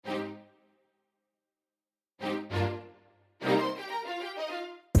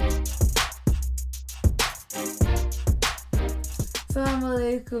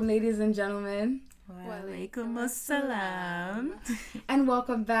alaikum, ladies and gentlemen. Walaikum assalam. And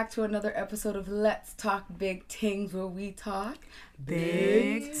welcome back to another episode of Let's Talk Big Things, where we talk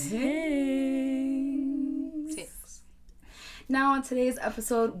big things. Now, on today's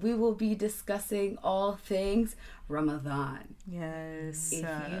episode, we will be discussing all things Ramadan. Yes. If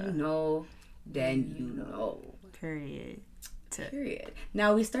you know, then you know. Period.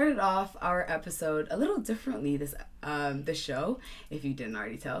 Now, we started off our episode a little differently this show, if you didn't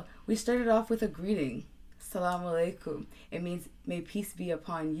already tell. We started off with a greeting. Assalamu alaikum. It means, may peace be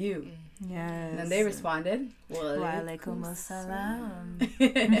upon you. Yes. And then they responded, Walaikum assalam.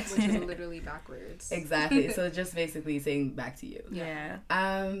 Which is literally backwards. Exactly. So just basically saying back to you. Yeah.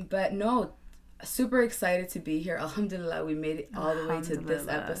 But no, super excited to be here. Alhamdulillah, we made it all the way to this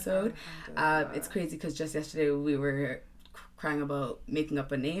episode. It's crazy because just yesterday we were crying about making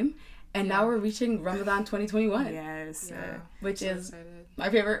up a name, and now we're reaching Ramadan 2021. Yes. Which so is excited. my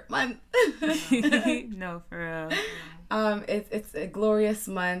favorite month. No, for real. It's a glorious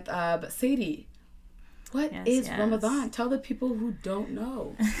month. But Sadie, what is Ramadan? Tell the people who don't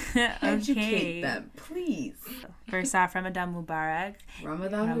know. Educate them, please. First off, Ramadan Mubarak.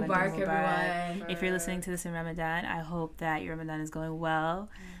 Ramadan Mubarak, everyone. If you're listening to this in Ramadan, I hope that your Ramadan is going well.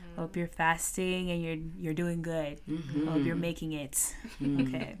 Hope you're fasting and you're doing good. Hope you're making it.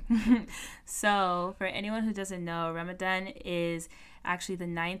 Okay. So, for anyone who doesn't know, Ramadan is actually the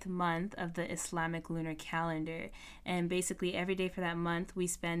 9th month of the Islamic lunar calendar. And basically, every day for that month, we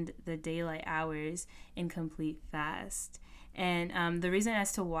spend the daylight hours in complete fast. And the reason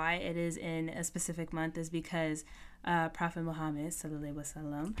as to why it is in a specific month is because Prophet Muhammad sallallahu alaihi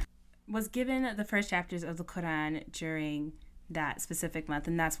wasallam was given the first chapters of the Quran during that specific month,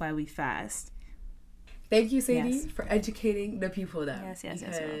 and that's why we fast. Thank you, Sadie, for educating the people then. Yes,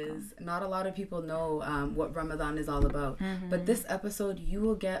 because not a lot of people know what Ramadan is all about. But this episode, you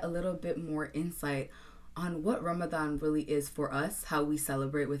will get a little bit more insight on what Ramadan really is for us, how we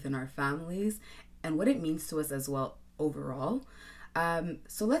celebrate within our families, and what it means to us as well overall.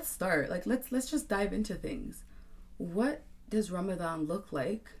 So let's start. Let's just dive into things. What does Ramadan look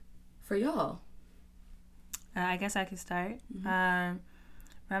like for y'all? I guess I could start.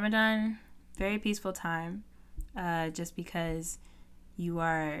 Ramadan, very peaceful time, just because you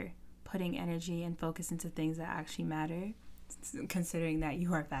are putting energy and focus into things that actually matter, considering that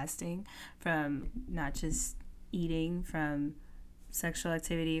you are fasting from not just eating, from sexual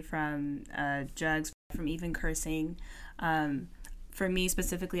activity, from drugs, from even cursing. For me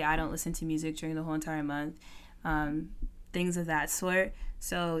specifically, I don't listen to music during the whole entire month. Things of that sort.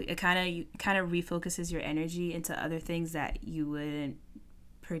 So it kind of refocuses your energy into other things that you wouldn't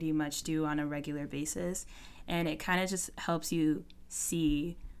pretty much do on a regular basis, and it kind of just helps you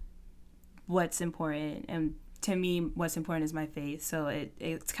see what's important. And to me, what's important is my faith. So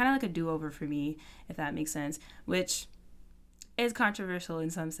it's kind of like a do-over for me, if that makes sense, which is controversial in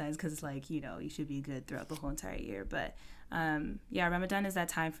some sense because it's like, you should be good throughout the whole entire year. But Ramadan is that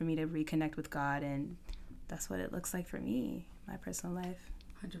time for me to reconnect with God, and that's what it looks like for me, my personal life.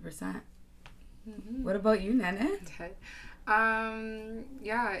 100%. What about you, Nana? Okay.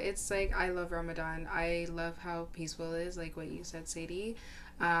 It's like I love Ramadan. I love how peaceful it is, like what you said, Sadie.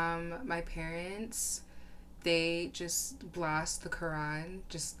 My parents, they just blast the Quran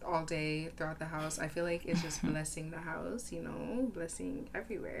just all day throughout the house. I feel like it's just blessing the house, blessing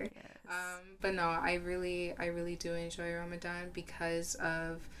everywhere. Yes. But no, I really do enjoy Ramadan because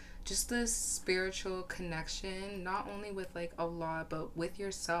of just the spiritual connection, not only with like Allah, but with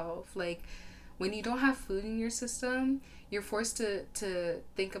yourself. Like when you don't have food in your system, you're forced to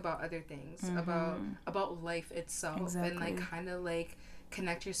think about other things, about life itself. Exactly. And like kind of like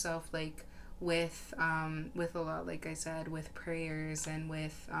connect yourself like with Allah, like I said, with prayers and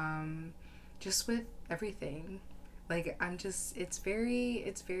with just with everything. Like it's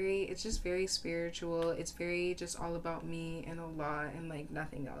just very spiritual. It's very just all about me and Allah and like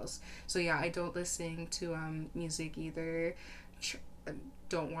nothing else. So yeah, I don't listen to music either.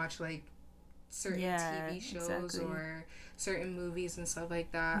 Don't watch like certain TV shows or certain movies and stuff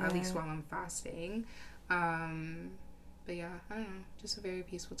like that. At least while I'm fasting. But yeah, I don't know. Just a very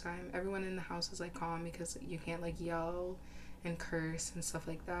peaceful time. Everyone in the house is like calm because you can't like yell and curse and stuff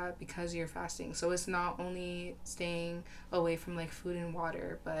like that because you're fasting. So it's not only staying away from like food and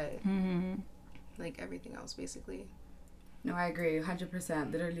water, but like everything else basically. No, I agree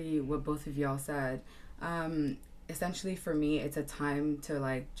 100%. Literally what both of y'all said. Essentially for me, it's a time to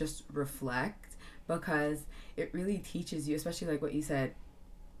like just reflect because it really teaches you, especially like what you said,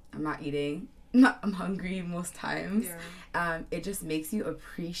 I'm not eating, I'm hungry most times. Yeah. It just makes you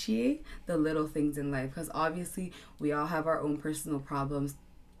appreciate the little things in life, because obviously we all have our own personal problems.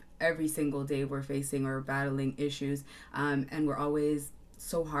 Every single day we're facing or battling issues, and we're always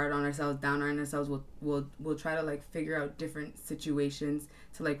so hard on ourselves, down on ourselves. We'll try to like figure out different situations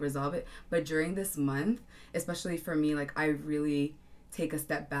to like resolve it. But during this month, especially for me, like I really take a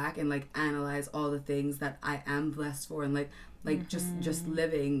step back and like analyze all the things that I am blessed for, and like just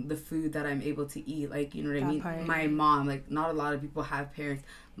living the food that I'm able to eat, like, you know what I mean? Part. My mom, like, not a lot of people have parents.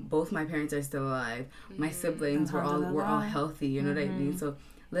 Both my parents are still alive. My siblings we're all healthy, you know what I mean? So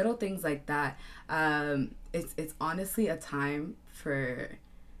little things like that. It's honestly a time for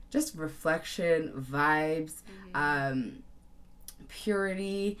just reflection, vibes,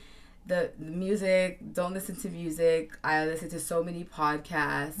 purity. The music, don't listen to music. I listen to so many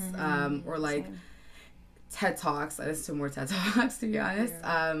podcasts, or like Same. TED Talks. I listen to more TED Talks, to be honest.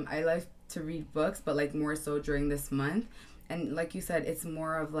 Yeah. I like to read books, but like more so during this month. And like you said, it's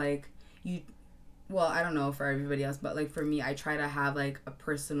more of like well, I don't know for everybody else, but like for me, I try to have like a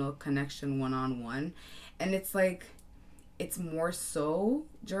personal connection one-on-one. And it's like, it's more so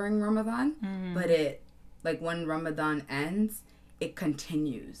during Ramadan, but it, like when Ramadan ends, it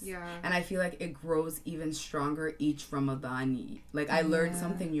continues. Yeah. And I feel like it grows even stronger each Ramadan. Like I learned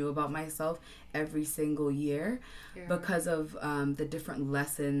something new about myself every single year because of the different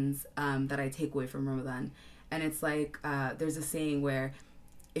lessons that I take away from Ramadan. And it's like, there's a saying where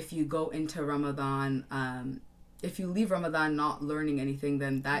if you go into Ramadan, if you leave Ramadan not learning anything,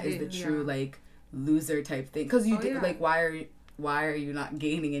 then that is the true like loser type thing. Because like, why are you not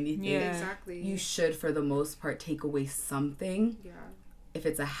gaining anything? Yeah. Exactly. You should, for the most part, take away something. Yeah. If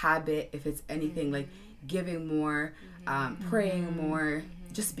it's a habit, if it's anything, like giving more, praying more,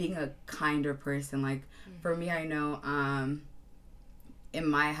 just being a kinder person. Like for me, I know in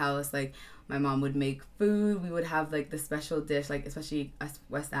my house, like my mom would make food. We would have like the special dish, like especially us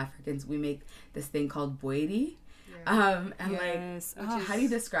West Africans, we make this thing called boidi. And Yes. like, how do you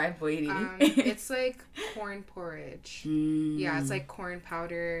describe boidi? It's like corn porridge. Yeah, it's like corn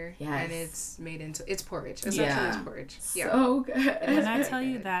powder, Yes. and it's made into it's porridge. Essentially, it's porridge. Yeah. So good. When I tell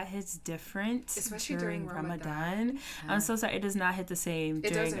you that hits different, Especially during during Ramadan. Ramadan. I'm so sorry, it does not hit the same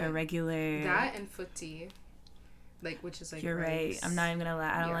It during a doesn't. regular. That and footy, like which is like You're right. rice. I'm not even gonna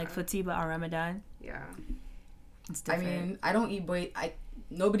lie. I don't like footy, but on Ramadan, Yeah. it's I different. mean, I don't eat boidi.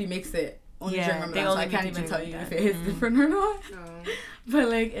 Nobody makes it. Only during Ramadan, they so only I can't make it even tell during you if Ramadan. it is different or not. No. But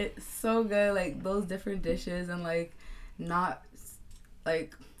like, it's so good. Like those different dishes, and like, not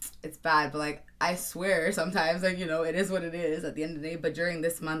like it's bad, but like I swear sometimes, like, you know, it is what it is at the end of the day. But during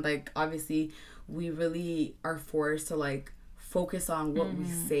this month, like obviously we really are forced to like focus on what we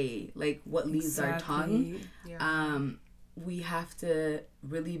say, like what leaves our tongue. Yeah. We have to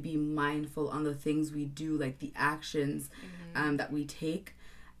really be mindful on the things we do, like the actions that we take,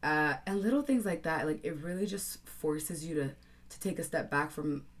 and little things like that. Like it really just forces you to take a step back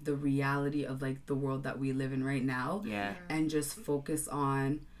from the reality of like the world that we live in right now, and just focus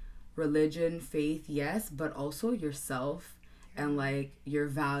on religion, faith, yes, but also yourself and like your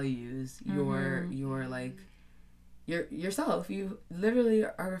values, your like yourself. You literally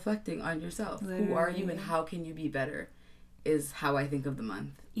are reflecting on yourself. Who are you and how can you be better is how I think of the month.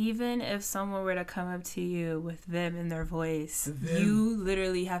 Even if someone were to come up to you with them in their voice, you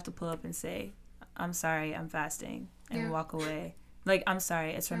literally have to pull up and say, I'm sorry, I'm fasting, and walk away. Like, I'm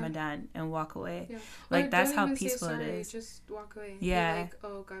sorry, it's Ramadan, and walk away. Yeah. Like, Or that's don't how even say peaceful it sorry, is. Just walk away. Yeah. Be like,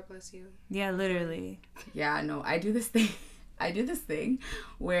 oh, God bless you. Yeah, literally. Yeah, no, I do this thing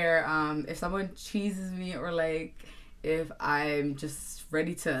where if someone cheeses me, or like if I'm just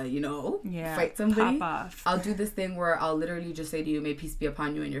ready to, you know, fight somebody, pop off. I'll do this thing where I'll literally just say to you, may peace be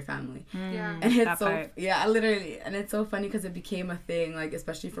upon you and your family. Yeah. And it's That so part. yeah, literally, and it's so funny because it became a thing, like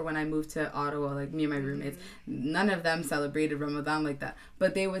especially for when I moved to Ottawa. Like me and my roommates, none of them celebrated Ramadan like that,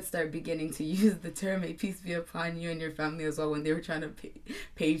 but they would start beginning to use the term "may peace be upon you and your family" as well when they were trying to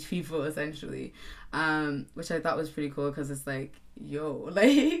page people, essentially, which I thought was pretty cool because it's like, yo,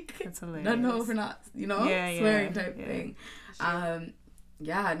 like, That's hilarious. no, for not, you know, swearing type thing.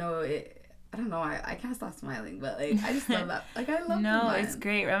 Yeah, no, I don't know. I can't stop smiling, but like I just love that. Like I love. No, Ramadan. it's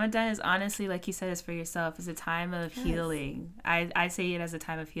great. Ramadan is honestly, like you said, it's for yourself. It's a time of healing. I say it as a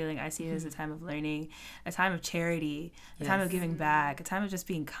time of healing. I see it as a time of learning, a time of charity, a time of giving back, a time of just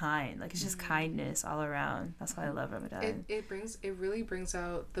being kind. Like it's just kindness all around. That's why I love Ramadan. It really brings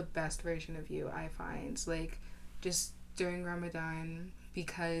out the best version of you, I find. Like just during Ramadan,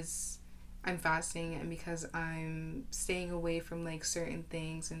 because I'm fasting and because I'm staying away from like certain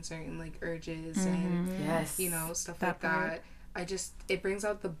things and certain like urges and Yes, you know, stuff That like that. it brings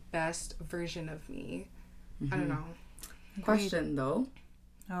out the best version of me. I don't know. Question though.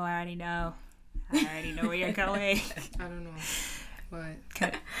 Oh, I already know where you're going. I don't know.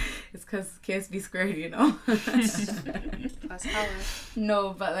 What? It's because KSB squared, you know. That's how.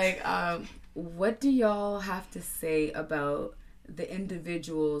 No, but like, what do y'all have to say about the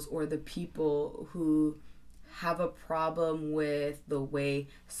individuals or the people who have a problem with the way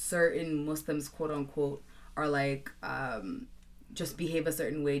certain Muslims, quote unquote, are like, just behave a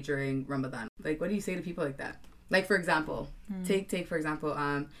certain way during Ramadan? Like, what do you say to people like that? Like, for example, take for example,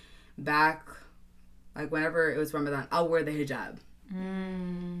 back, like, whenever it was Ramadan, I'll wear the hijab.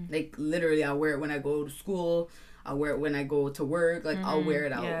 Like, literally, I'll wear it when I go to school. I'll wear it when I go to work. Like, I'll wear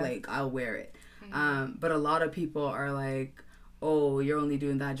it out. Yeah. Like, I'll wear it. But a lot of people are like, oh, you're only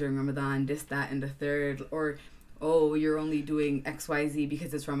doing that during Ramadan, this, that, and the third. Or, oh, you're only doing XYZ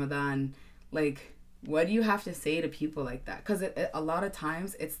because it's Ramadan. Like, what do you have to say to people like that? Because a lot of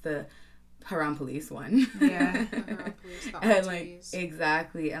times, it's the haram police one. Yeah. The haram police, the and, like,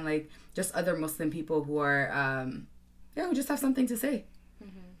 exactly. And, like, just other Muslim people who are... who just have something to say.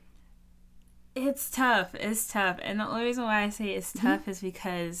 It's tough. And the only reason why I say it's tough is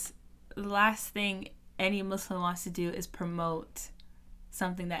because the last thing any Muslim wants to do is promote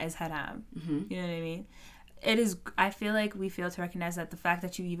something that is haram. You know what I mean? It is. I feel like we fail to recognize that the fact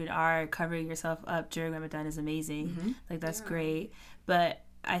that you even are covering yourself up during Ramadan is amazing. Like, that's great. But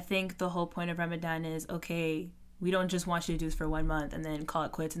I think the whole point of Ramadan is, okay, we don't just want you to do this for 1 month and then call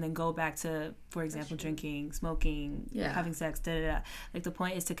it quits and then go back to, for example, drinking, smoking, having sex, Like, the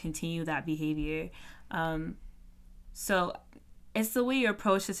point is to continue that behavior. So it's the way you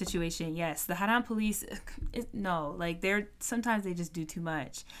approach the situation. Yes, the haram police, no, like, sometimes they just do too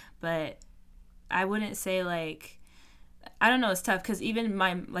much. But I wouldn't say, like, I don't know, it's tough because even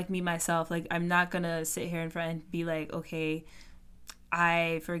me myself, like, I'm not going to sit here in front and be like, okay,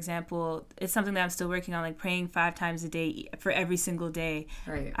 for example, it's something that I'm still working on, like praying 5 times a day for every single day.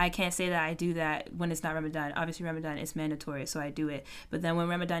 Right. I can't say that I do that when it's not Ramadan. Obviously, Ramadan is mandatory, so I do it. But then when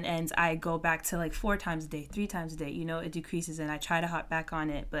Ramadan ends, I go back to like 4 times a day, 3 times a day. You know, it decreases, and I try to hop back on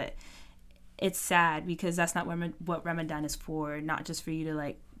it. But it's sad because that's not what Ramadan is for. Not just for you to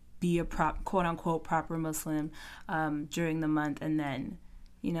like be a quote unquote proper Muslim during the month, and then,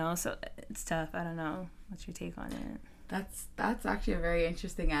 you know. So it's tough. I don't know. What's your take on it? That's actually a very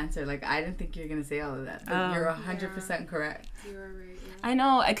interesting answer. Like, I didn't think you were going to say all of that. But you're 100% correct. You are right. Yeah. I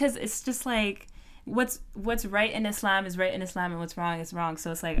know, because it's just like, what's right in Islam is right in Islam, and what's wrong is wrong.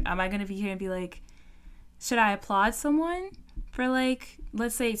 So it's like, am I going to be here and be like, should I applaud someone for, like,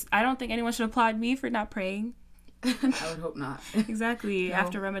 let's say, I don't think anyone should applaud me for not praying. I would hope not. Exactly. No.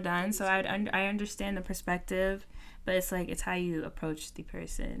 After Ramadan. So I understand the perspective, but it's like, it's how you approach the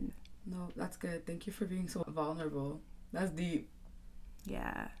person. No, that's good. Thank you for being so vulnerable. That's deep.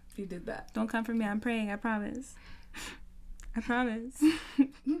 Yeah. You did that. Don't come for me. I'm praying. I promise. I promise.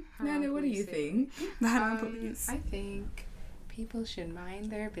 Nana, what do you think? I think people should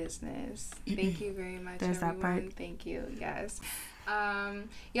mind their business. Thank you very much, There's everyone. That part. Thank you. Yes.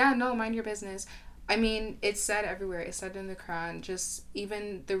 Mind your business. I mean, it's said everywhere. It's said in the Quran. Just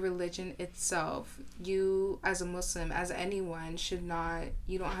even the religion itself. You, as a Muslim, as anyone,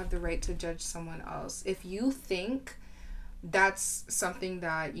 you don't have the right to judge someone else. If you think that's something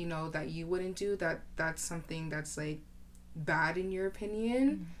that, you know, that you wouldn't do, that's something that's like bad in your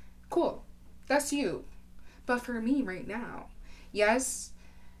opinion, cool, that's you. But for me right now, yes,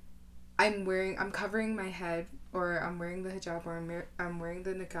 I'm covering my head, or I'm wearing the hijab, or I'm wearing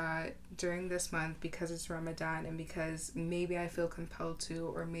the niqab during this month because it's Ramadan, and because maybe I feel compelled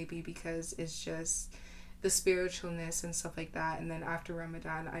to, or maybe because it's just the spiritualness and stuff like that. And then after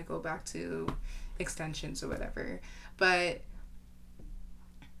Ramadan, I go back to extensions or whatever. But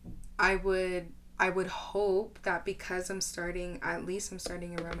I would hope that because I'm starting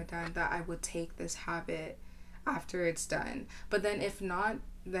in Ramadan, that I would take this habit after it's done. But then if not,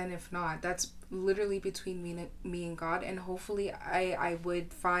 that's literally between me and God. And hopefully I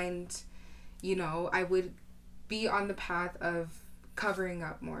would find, you know, I would be on the path of covering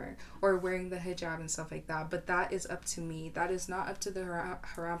up more, or wearing the hijab and stuff like that. But that is up to me. That is not up to the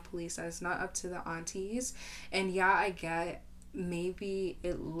haram police. That is not up to the aunties. And yeah, I get, maybe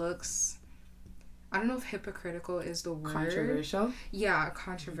it looks, I don't know if hypocritical is the word. Controversial? Yeah,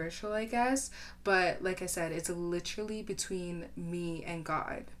 controversial, I guess. But like I said, it's literally between me and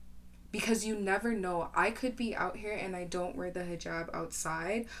God. because you never know. I could be out here and I don't wear the hijab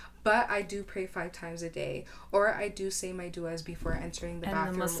outside, but I do pray 5 times a day, or I do say my du'as before entering the bathroom.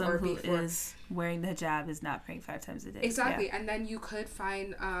 And the Muslim or who before is wearing the hijab is not praying 5 times a day. Exactly. And then you could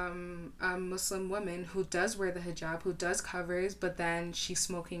find a Muslim woman who does wear the hijab, who does covers, but then she's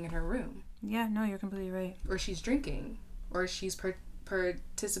smoking in her room. Yeah, no, you're completely right. Or she's drinking, or she's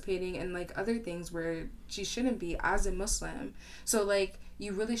participating in like other things where she shouldn't be as a Muslim. So like,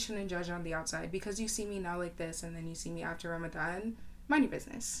 you really shouldn't judge on the outside. Because you see me now like this and then you see me after Ramadan, mind your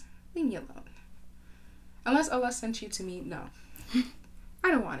business. Leave me alone. Unless Allah sent you to me, no.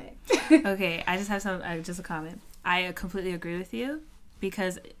 I don't want it. Okay, I just have just a comment. I completely agree with you,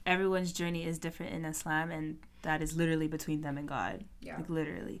 because everyone's journey is different in Islam, and that is literally between them and God. Yeah. Like,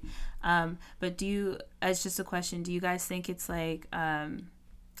 literally. But it's just a question, do you guys think it's like,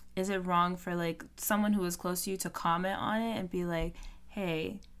 is it wrong for like someone who is close to you to comment on it and be like,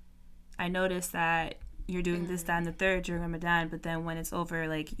 hey, I noticed that you're doing this, that, and the third during Ramadan, but then when it's over,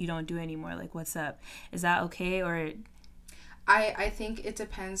 like, you don't do it anymore. Like, what's up? Is that okay? Or I think it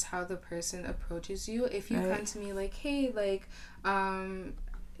depends how the person approaches you. If you come to me like, hey, like,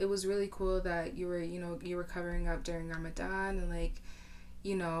 it was really cool that you were covering up during Ramadan, and like,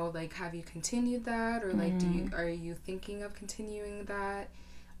 you know, like, have you continued that, or like, are you thinking of continuing that?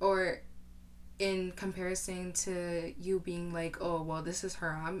 Or in comparison to you being like, oh, well, this is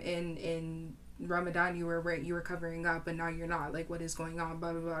haram, in Ramadan you were covering up, but now you're not, like, what is going on,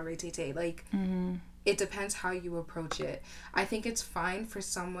 blah blah blah, right, like, it depends how you approach it. I think it's fine for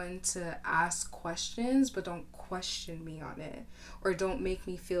someone to ask questions, but don't question me on it, or don't make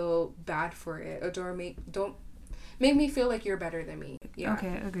me feel bad for it, or don't make me feel like you're better than me. Yeah.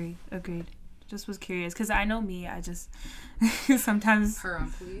 Okay, agreed. Just was curious, because I know me, I just sometimes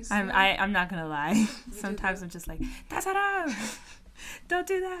haram, please. I'm not gonna lie. Sometimes I'm just like, that's haram. Don't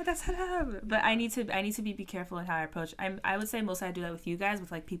do that. That's haram. But I need to be careful in how I approach. I would say mostly I do that with you guys,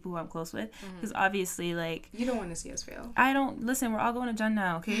 with like people who I'm close with, because obviously, like, you don't want to see us fail. I don't listen. We're all going to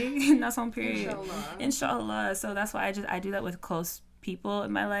Jannah, okay? That's on period. Inshallah. So that's why I do that with close people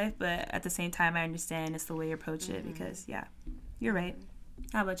in my life. But at the same time, I understand it's the way you approach it, because yeah, you're right.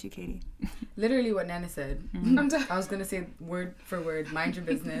 How about you, Katie? Literally what Nana said. I was gonna say word for word. Mind your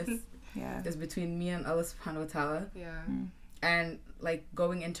business. Yeah. Is between me and Allah Subhanahu wa Taala. Yeah. And like,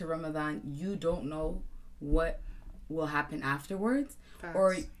 going into Ramadan, you don't know what will happen afterwards. Facts.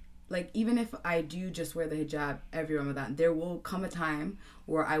 Or like, even if I do just wear the hijab every Ramadan, there will come a time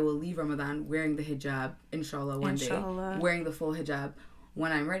where I will leave Ramadan wearing the hijab, inshallah, one day, wearing the full hijab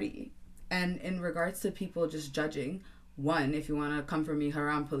when I'm ready. And in regards to people just judging, one, if you want to come for me,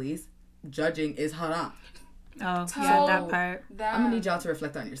 haram police, judging is haram. Oh, yeah, that part. I'm gonna need y'all to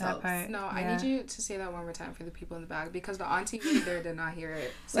reflect on yourselves. No, I need you to say that one more time for the people in the back, because the auntie right there did not hear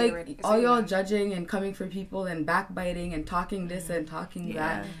it. Like, all y'all judging and coming for people and backbiting and talking this and talking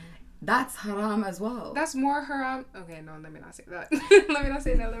that, that's haram as well. That's more haram. Okay, no, let me not say that. Let me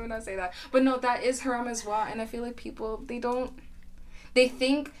not say that. But no, that is haram as well. And I feel like people, they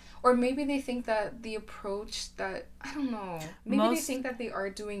think, or maybe they think that the approach that, I don't know, maybe they think that they are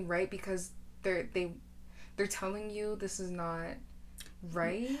doing right because they're telling you this is not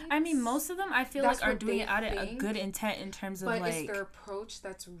right. I mean, most of them, I feel like, are doing it out of a good intent in terms of, but like, it's their approach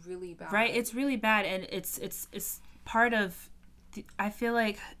that's really bad. Right, it's really bad, and it's part of. I feel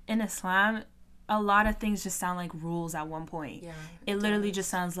like in Islam, a lot of things just sound like rules at one point. Yeah, it literally just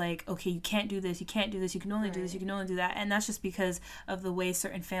sounds like, okay, you can't do this, you can't do this, you can only do this, you can only do that, and that's just because of the way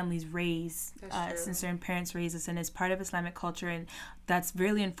certain families raise us and certain parents raise us, and it's part of Islamic culture, and that's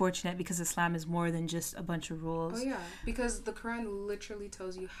really unfortunate, because Islam is more than just a bunch of rules. Oh yeah, because the Quran literally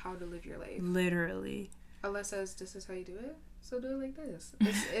tells you how to live your life. Literally. Allah says this is how you do it, so do it like this.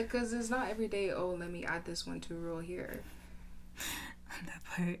 Because it's not every day, oh, let me add this 1-2 rule here. That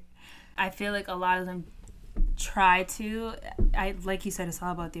part. I feel like a lot of them try to, like you said, it's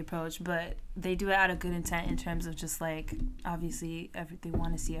all about the approach, but they do it out of good intent in terms of just, like, obviously they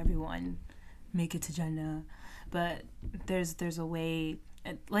want to see everyone make it to Jannah, but there's a way,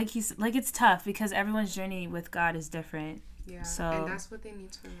 like it's tough because everyone's journey with God is different. Yeah, so, and that's what they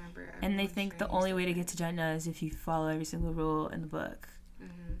need to remember. And they think the only way to get to Jannah is if you follow every single rule in the book.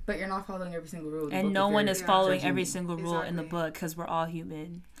 Mm-hmm. But you're not following every single rule. And no one is following every single rule in the book, because we're all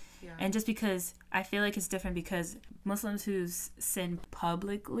human. Yeah. And just because I feel like it's different, because Muslims who sin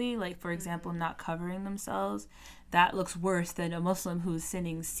publicly, like, for example, not covering themselves, that looks worse than a Muslim who's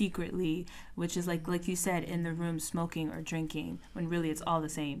sinning secretly, which is like you said, in the room smoking or drinking, when really it's all the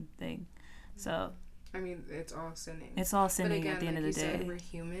same thing. So I mean, it's all sinning. It's all sinning, but again, at the end of the day. Said, we're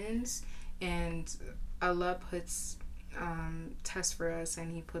humans, and Allah puts tests for us,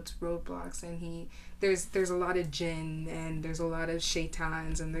 and he puts roadblocks, and there's a lot of jinn, and there's a lot of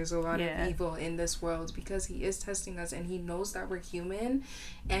shaitans, and there's a lot of evil in this world, because he is testing us, and he knows that we're human,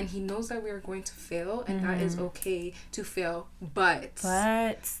 and he knows that we are going to fail, and that is okay to fail, but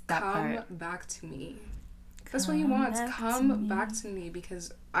come back to me. That's what he wants. Come back to me,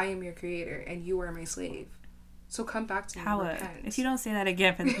 because I am your creator and you are my slave. So come back to me. Repent. If you don't say that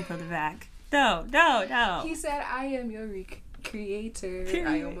again for the people in the back. No. He said, I am your creator.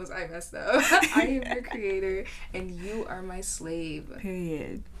 I messed up. I am your creator and you are my slave.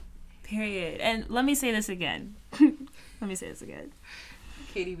 Period. And let me say this again.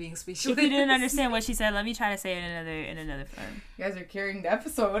 Katie being speechless. If you didn't understand what she said, let me try to say it in another form. You guys are carrying the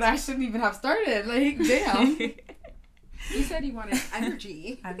episode. I shouldn't even have started. Like, damn. You said you wanted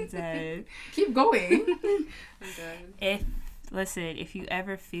energy. I'm dead. Keep going. I'm dead. If you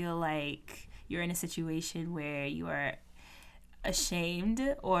ever feel like you're in a situation where you are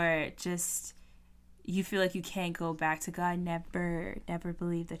ashamed or just you feel like you can't go back to God, never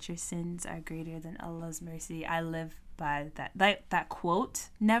believe that your sins are greater than Allah's mercy. I live by that quote.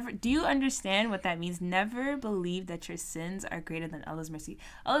 Never. Do you understand what that means? Never believe that your sins are greater than Allah's mercy.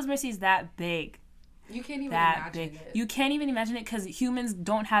 Allah's mercy is that big. You can't even imagine it. You can't even imagine it because humans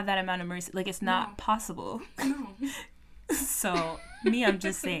don't have that amount of mercy. Like, it's not possible. No. So, I'm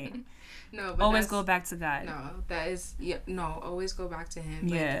just saying. No, but always go back to God. Always go back to Him.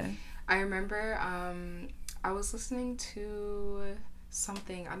 Yeah. I remember I was listening to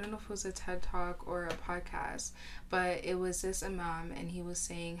something, I don't know if it was a TED Talk or a podcast, but it was this imam, and he was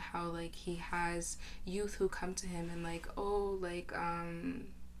saying how, like, he has youth who come to him and, like,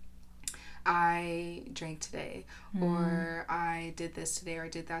 I drank today, or I did this today, or I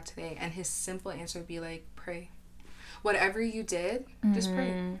did that today, and his simple answer would be like, pray. Whatever you did, just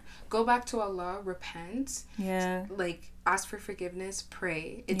pray. Go back to Allah, repent. Yeah. Like, ask for forgiveness,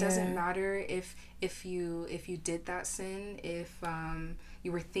 pray. It doesn't matter if you did that sin, if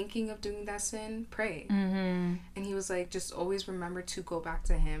you were thinking of doing that sin, pray. Mm-hmm. And he was like, just always remember to go back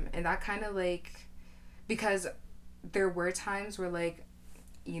to Him. And that kind of, like, because there were times where, like,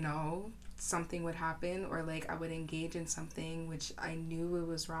 you know, something would happen, or like I would engage in something which I knew it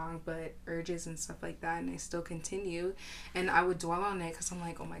was wrong, but urges and stuff like that, and I still continue, and I would dwell on it because I'm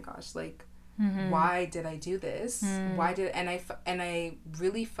like, oh my gosh, like, why did I do this? Why did and I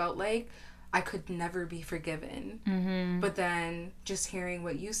really felt like I could never be forgiven. But then just hearing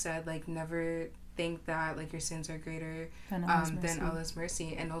what you said, like, never think that, like, your sins are greater than Allah's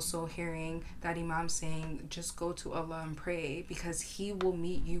mercy, and also hearing that imam saying, just go to Allah and pray, because He will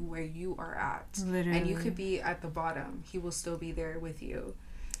meet you where you are at. Literally. And you could be at the bottom, He will still be there with you.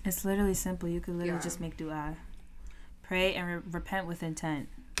 It's literally simple. You could literally just make dua, pray, and repent with intent.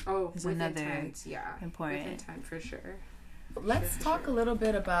 With intent, important. With intent, for sure. Let's talk a little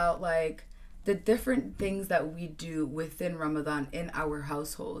bit about, like, the different things that we do within Ramadan in our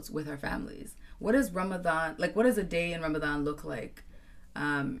households with our families. What does Ramadan, like, what does a day in Ramadan look like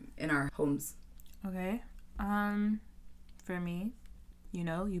in our homes? Okay. For me,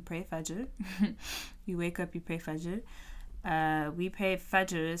 you pray Fajr. You wake up, you pray Fajr. We pray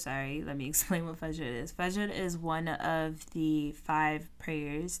Fajr, let me explain what Fajr is. Fajr is one of the 5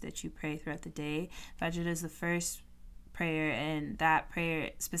 prayers that you pray throughout the day. Fajr is the first prayer, and that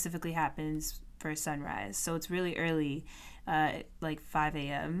prayer specifically happens for sunrise. So it's really early, like 5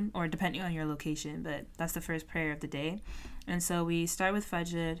 a.m. or depending on your location, but that's the first prayer of the day. And so we start with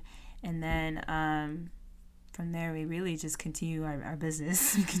Fajr, and then from there we really just continue our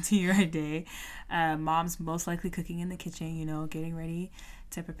business. We continue our day. Mom's most likely cooking in the kitchen, getting ready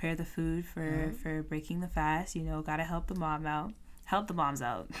to prepare the food for breaking the fast. Gotta help the moms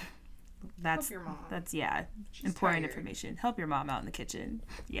out. That's She's important tired. information. Help your mom out in the kitchen.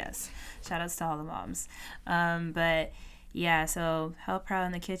 Yes. Shout outs to all the moms. But yeah, so help her out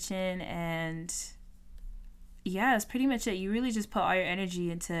in the kitchen, and yeah, that's pretty much it. You really just put all your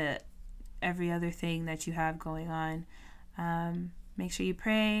energy into every other thing that you have going on. Make sure you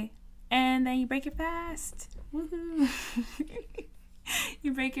pray, and then you break your fast. Woohoo.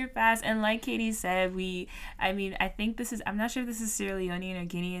 You break your fast, and like Katie said, I think I'm not sure if this is Sierra Leonean or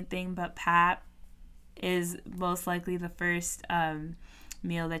Guinean thing, but pap is most likely the first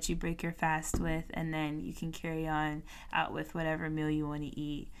meal that you break your fast with, and then you can carry on out with whatever meal you want to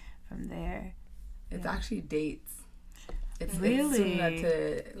eat from there. It's actually dates. It's really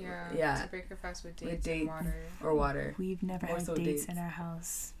to break your fast with dates and water. Or water. We've never had dates in our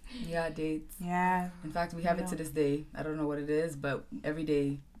house. Yeah, dates. Yeah. In fact, we have it to this day. I don't know what it is, but every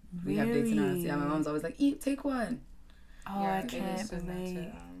day we have dates in our house. Yeah, my mom's always like, take one. Oh, I can't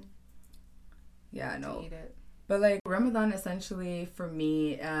relate. Yeah, no. To eat it. But like Ramadan, essentially for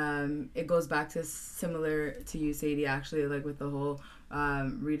me, it goes back to similar to you, Sadie, actually, like with the whole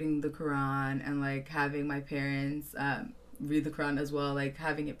reading the Quran and like having my parents read the Quran as well, like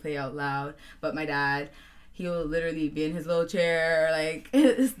having it play out loud. But my dad, he'll literally be in his little chair, like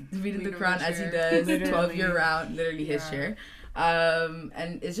reading the Quran as he does, 12-year round, literally his chair.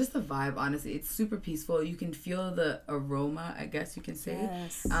 And it's just the vibe, honestly. It's super peaceful. You can feel the aroma, I guess you can say,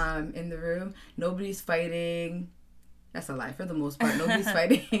 in the room. Nobody's fighting. That's a lie for the most part. Nobody's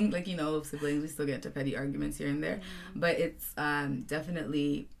fighting. Like, you know, siblings, we still get into petty arguments here and there. But it's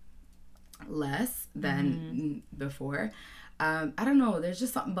definitely less than before. I don't know. There's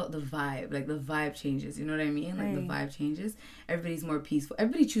just something about the vibe. Like, the vibe changes. You know what I mean? Like, the vibe changes. Everybody's more peaceful.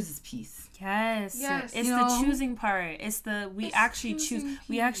 Everybody chooses peace. Yes. It's the choosing part. We actually choose.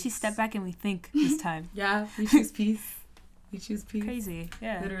 We actually step back and we think this time. Yeah, we choose peace. We choose peace. Crazy.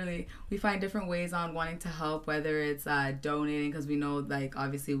 Yeah. Literally. We find different ways on wanting to help, whether it's donating, because we know, like,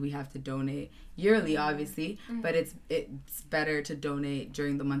 obviously we have to donate yearly, obviously, but it's better to donate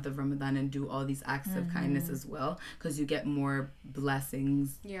during the month of Ramadan and do all these acts of kindness as well, because you get more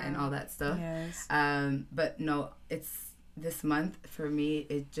blessings and all that stuff. Yes. But no, it's this month for me,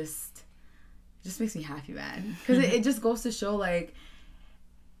 it just makes me happy, man, because it just goes to show, like,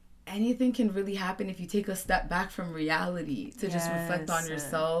 anything can really happen if you take a step back from reality to just reflect on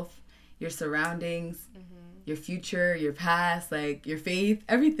yourself, your surroundings, your future, your past, like your faith,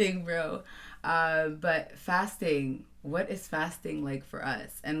 everything, bro. But fasting, what is fasting like for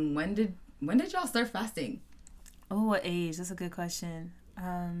us? And when did y'all start fasting? Oh, what age? That's a good question.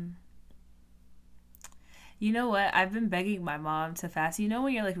 You know what? I've been begging my mom to fast. You know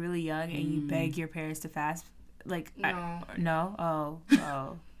when you're like really young and you beg your parents to fast? Like, no.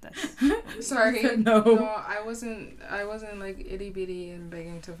 Oh. Sorry. No, I wasn't like itty bitty and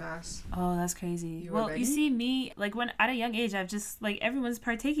begging to fast. Oh, that's crazy. Well, you see me, like, when at a young age, I've just, like, everyone's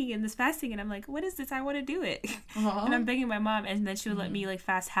partaking in this fasting and I'm like, what is this? I want to do it. And I'm begging my mom, and then she'll let me, like,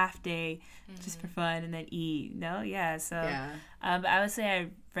 fast half day just for fun and then eat. No? Yeah. So, but I would say I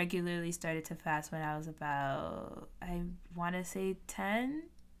regularly started to fast when I was about, I want to say 10.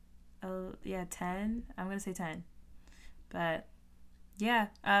 Oh, yeah, 10. I'm going to say 10. But yeah,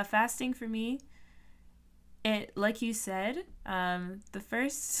 fasting for me, it, like you said, the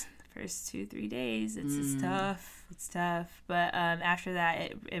first 2-3 days, it's tough. It's tough. But after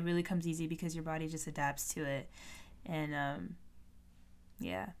that, it really comes easy because your body just adapts to it. And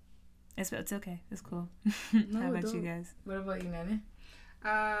yeah, it's okay. It's cool. How about you guys? What about you, Nene?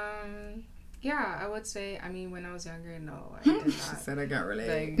 Yeah, I would say, I mean, when I was younger, no, I did not. She said I got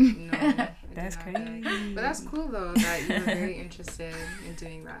related. Like, no. That's crazy. But that's cool, though, that you were very interested in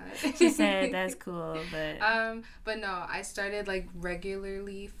doing that. She said that's cool, but no, I started, like,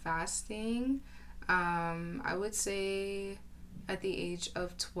 regularly fasting, I would say at the age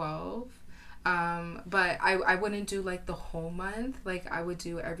of 12. But I wouldn't do, like, the whole month. Like, I would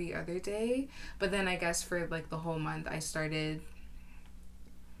do every other day. But then I guess for, like, the whole month, I started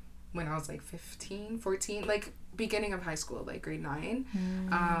when I was like 15, 14, like beginning of high school, like grade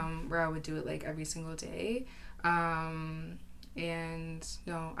 9, where I would do it like every single day. And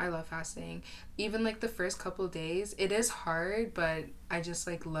no, I love fasting. Even like the first couple of days, it is hard, but I just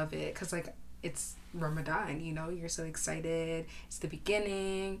like love it because like it's Ramadan, you know, you're so excited. It's the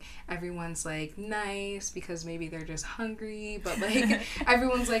beginning. Everyone's like nice because maybe they're just hungry, but like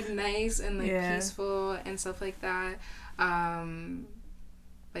everyone's like nice and like peaceful and stuff like that.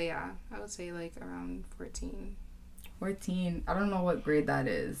 But yeah, I would say like around 14. 14. I don't know what grade that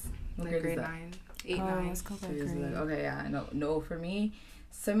is. What like grade 9. 8, 9. Let's go by grade. Okay, yeah. No, for me,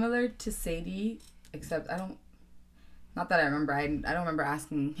 similar to Sadie, except not that I remember. I don't remember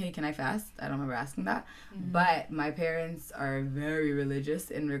asking, hey, can I fast? I don't remember asking that. But my parents are very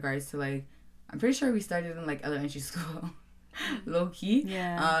religious in regards to like, I'm pretty sure we started in like elementary school. Low key.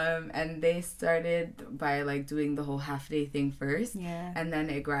 And they started by like doing the whole half day thing first, and then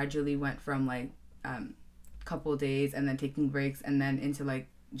it gradually went from like couple days and then taking breaks and then into like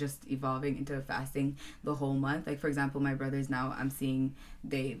just evolving into fasting the whole month. Like for example, my brothers now, I'm seeing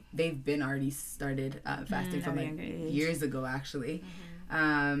they've been already started fasting from like years ago actually.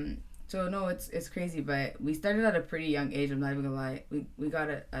 So no, it's crazy, but we started at a pretty young age. I'm not even gonna lie, we got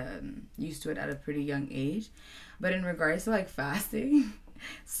used to it at a pretty young age. But in regards to like fasting,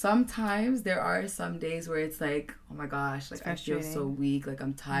 sometimes there are some days where it's like, oh my gosh, like I feel so weak, like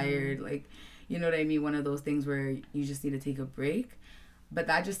I'm tired, like, you know what I mean? One of those things where you just need to take a break. But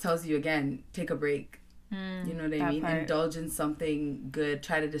that just tells you again, take a break. You know what I mean? Indulge in something good.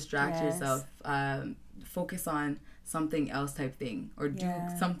 Try to distract yourself. Focus on something else type thing. Or do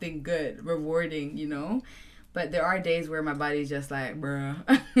something good, rewarding, you know? But there are days where my body's just like, bruh.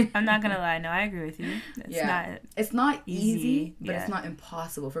 I'm not gonna lie. No, I agree with you. It's not easy, but yeah. it's not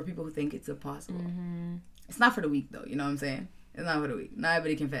impossible for people who think it's impossible. Mm-hmm. It's not for the weak, though. You know what I'm saying? It's not for the weak. Not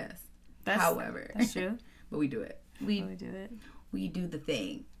everybody can fast. However. That's true. But we do it. We do it. We do the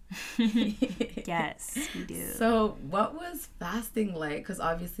thing. Yes, we do. So what was fasting like? Because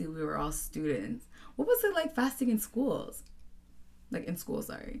obviously we were all students. What was it like fasting in schools? Like in school,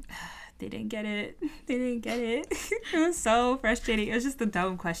 sorry. They didn't get it. It was so frustrating. It was just the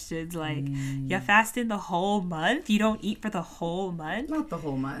dumb questions. Like, you're fasting the whole month? You don't eat for the whole month? Not the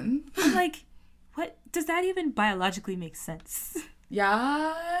whole month. I'm like, what? Does that even biologically make sense?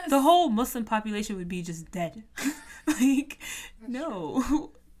 Yes. The whole Muslim population would be just dead. Like,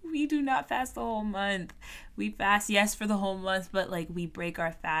 no. We do not fast the whole month. We fast, yes, for the whole month, but like we break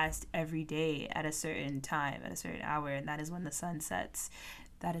our fast every day at a certain time, at a certain hour, and that is when the sun sets.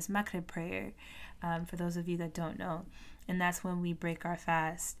 That is Maghrib prayer, for those of you that don't know. And that's when we break our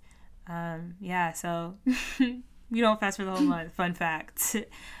fast. So we don't fast for the whole month. Fun fact.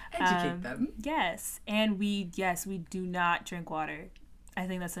 Educate them. Yes. And we do not drink water. I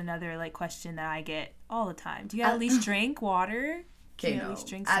think that's another like question that I get all the time. Do you at least drink water? Okay, no.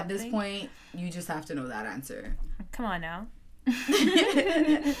 At this point, you just have to know that answer. Come on now.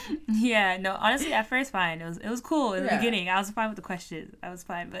 Yeah, no, honestly, at first, fine. It was cool in the beginning. I was fine with the questions. I was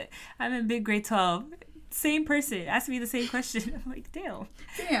fine, but I'm in big grade 12. Same person asked me the same question. I'm like, damn.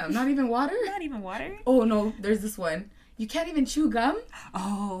 Not even water? Not even water? Oh, no, there's this one. You can't even chew gum?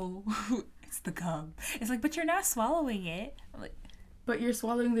 Oh, it's the gum. It's like, but you're not swallowing it. I'm like, but you're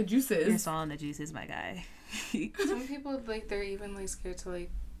swallowing the juices. You're swallowing the juices, my guy. Some people, like, they're even, like, scared to, like,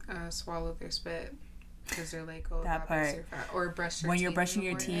 swallow their spit. Because they're like, oh, that part. Or brush your teeth. When you're brushing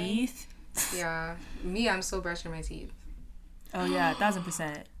your teeth? Yeah. Me, I'm still brushing my teeth. Oh, yeah,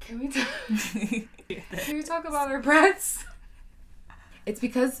 1,000%. Can we talk about our breaths? It's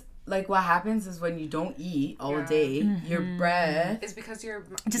because, like, what happens is when you don't eat all day, your breath... It's because it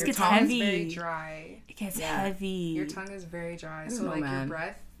just gets heavy. Is very dry. It gets heavy. Your tongue is very dry. So, know, like, man. your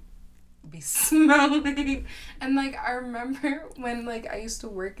breath be smelling. And, like, I remember when, like, I used to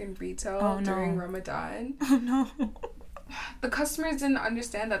work in retail during Ramadan. Oh, no. The customers didn't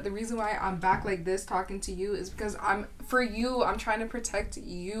understand that the reason why I'm back like this talking to you is because I'm trying to protect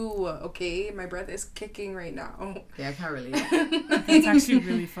you, okay? My breath is kicking right now. Yeah, I can't relate. It's actually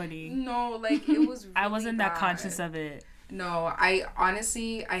really funny. No, like, it was really I wasn't that conscious of it. No, I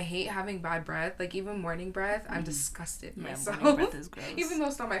honestly, I hate having bad breath. Like, even morning breath, I'm disgusted myself. Morning breath is gross. Even though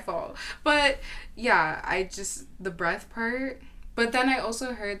it's not my fault. But, yeah, the breath part. But then I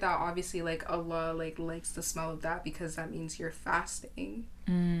also heard that, obviously, like, Allah, like, likes the smell of that because that means you're fasting.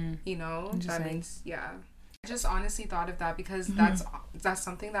 You know? That means, yeah. I just honestly thought of that because that's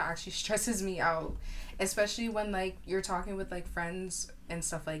something that actually stresses me out. Especially when, like, you're talking with, like, friends and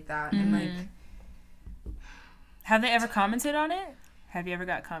stuff like that. And, like... Have they ever commented on it? Have you ever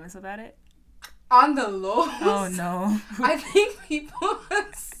got comments about it? On the low. Oh, no. I think people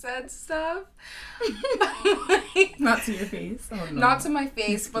have said stuff. Like, not to your face. Oh, no. Not to my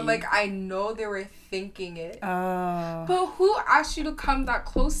face, but, like, I know they were thinking it. Oh. But who asked you to come that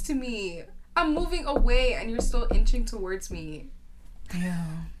close to me? I'm moving away and you're still inching towards me.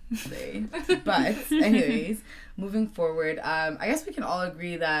 Damn. But, anyways, moving forward, I guess we can all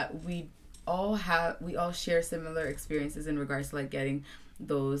agree that we all share similar experiences in regards to, like, getting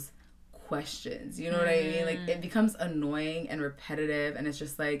those questions. You know what I mean? Like, it becomes annoying and repetitive, and it's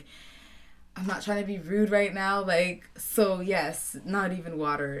just like, I'm not trying to be rude right now, like, so yes, not even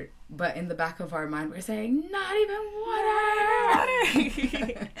water, but in the back of our mind we're saying not even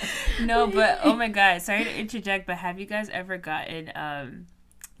water. No, but oh my god, sorry to interject, but have you guys ever gotten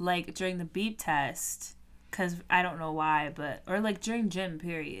like during the beep test, because I don't know why, but or like during gym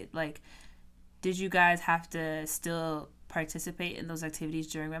period, like, did you guys have to still participate in those activities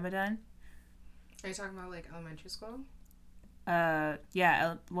during Ramadan? Are you talking about, like, elementary school?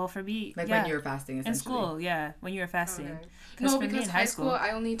 Yeah. Well, for me, like, when you were fasting, essentially. In school, yeah, when you were fasting. Okay. No, because high school,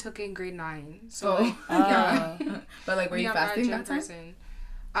 I only took in grade 9. So, yeah. But, like, were you fasting that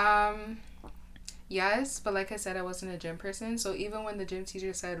time? Yes, but like I said, I wasn't a gym person. So even when the gym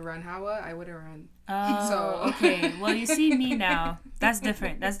teacher said run Hawa, I wouldn't run. Oh, so okay. Well, you see me now. That's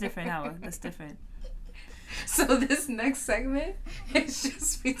different. Hawa. That's different. So this next segment is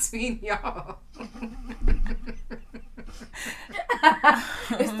just between y'all.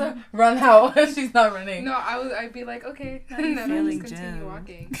 It's the run how she's not running. No, I'd be like, okay, and then I just continue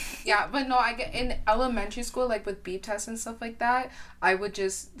walking. Yeah, but no, I get in elementary school, like with beep tests and stuff like that, I would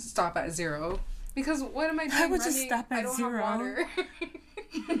just stop at 0 because what am I doing? I would just stop at 0. Have water.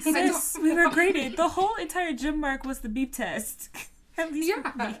 Sis, we were graded. The whole entire gym mark was the beep test. At least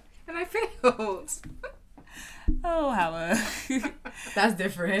for me. And I failed. Oh, Hala. That's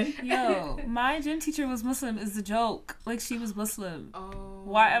different. Yo, my gym teacher was Muslim is the joke. Like, she was Muslim. Oh.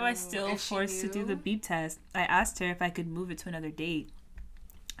 Why am I still and she forced to do knew? the beep test? I asked her if I could move it to another date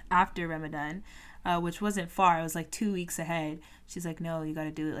after Ramadan, which wasn't far. It was like 2 weeks ahead. She's like, no, you got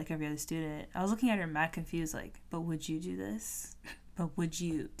to do it like every other student. I was looking at her mad confused, like, but would you do this? But would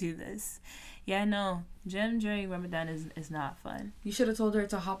you do this? Yeah, no. Gym during Ramadan is not fun. You should have told her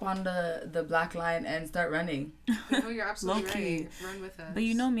to hop on the black line and start running. No, you're absolutely Low-key. right. Run with us. But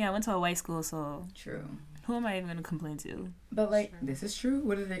you know me, I went to a white school, so True. who am I even going to complain to? But like, Sure. this is true.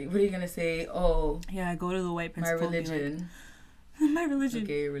 What are you gonna say? Oh, Yeah, I go to the white my principal and be religion. like, my religion.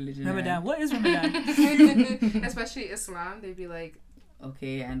 Okay, religion. Ramadan. What is Ramadan? Especially Islam, they'd be like,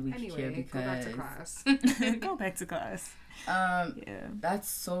 Okay, and we care anyway, go back to because class. Go back to class. Yeah. that's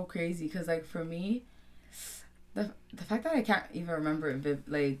so crazy. Cause like for me, the fact that I can't even remember it,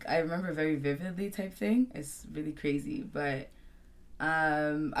 like I remember very vividly type thing is really crazy. But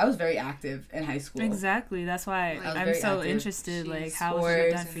I was very active in high school. Exactly. That's why Like, I'm very so active. interested. Like, She's how was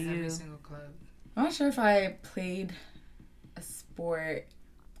Ramadan sports for in you? every single club. I'm not sure if I played a sport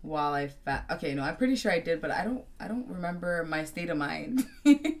while okay, no, I'm pretty sure I did, but I don't remember my state of mind.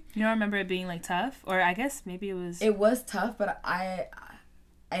 You don't remember it being like tough, or I guess maybe it was. It was tough, but I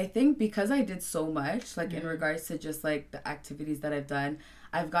think because I did so much, like in regards to just like the activities that I've done,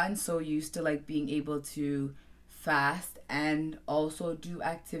 I've gotten so used to like being able to fast and also do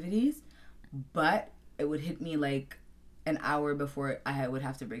activities, but it would hit me like an hour before I would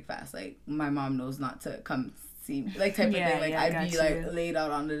have to break fast. Like my mom knows not to come see me, like type of Yeah, thing. Like yeah, I'd got be you. like laid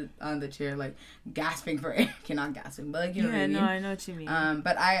out on the chair, like gasping for air. Okay, not gasping, but like you know what I mean. no, I know what you mean.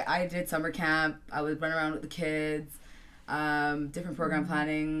 But I did summer camp. I would run around with the kids. Different program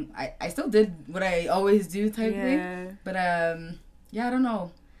planning. I still did what I always do type thing. But yeah, I don't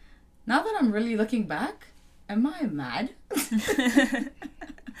know. Now that I'm really looking back, am I mad? Yeah,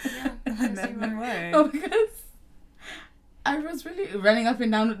 Yes, yes, you you are. were. Oh, because I was really running up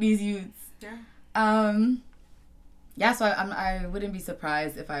and down with these youths. Yeah. Yeah, so I wouldn't be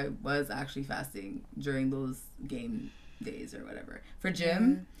surprised if I was actually fasting during those game days or whatever. For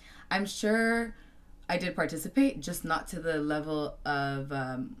gym, I'm sure I did participate, just not to the level of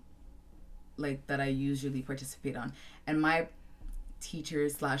like that I usually participate on. And my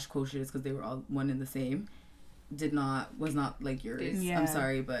teachers / coaches, because they were all one and the same, was not like yours. Yeah. I'm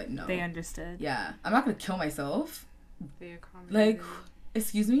sorry, but no. They understood. Yeah, I'm not gonna kill myself. They accommodated. Like,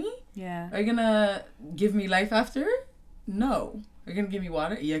 excuse me? Yeah. Are you gonna give me life after? No. Are you gonna give me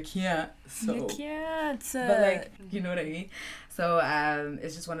water? You can't. So, You can't. but like, you know what I mean? So,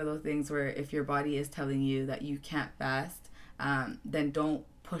 it's just one of those things where if your body is telling you that you can't fast, then don't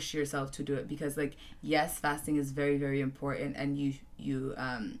push yourself to do it, because like, yes, fasting is very, very important, and you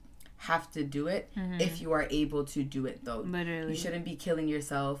have to do it if you are able to do it though. Literally. You shouldn't be killing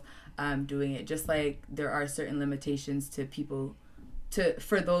yourself doing it. Just like there are certain limitations to people,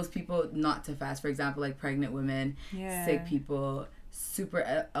 for those people not to fast. For example, like pregnant women, Yeah. sick people,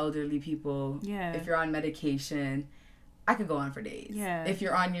 super elderly people. Yeah. If you're on medication, I could go on for days. Yeah. If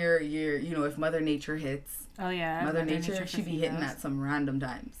you're on your if Mother Nature hits, Oh yeah. Mother Nature, for she be hitting females. at some random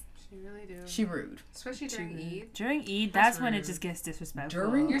times. She really do. She rude. Especially during Eid. During Eid, That's that's when it rude. just gets disrespectful.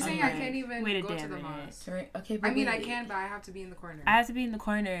 During You're I'm saying like, I can't even wait a go to damn the minute. mosque. Okay, I but mean, I wait. can, but I have to be in the corner. I have to be in the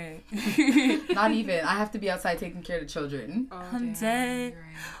corner. Not even. I have to be outside taking care of the children. Oh, I'm damn, dead. you're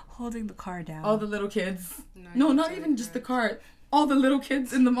right. Holding the car down. All the little kids. No, No, you're not totally even just the correct. cart. All the little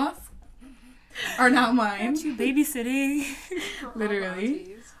kids in the mosque are now mine. Aren't you babysitting? For all the Literally.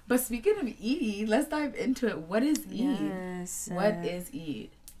 aunties. But speaking of Eid, let's dive into it. What is Eid? Yes. What is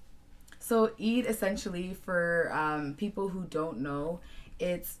Eid? So Eid, essentially, for people who don't know,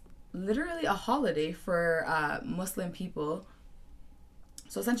 it's literally a holiday for Muslim people.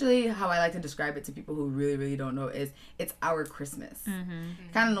 So essentially, how I like to describe it to people who really, really don't know is it's our Christmas.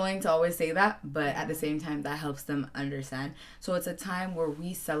 Kind of annoying to always say that, but at the same time, that helps them understand. So it's a time where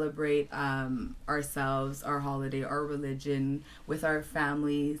we celebrate ourselves, our holiday, our religion, with our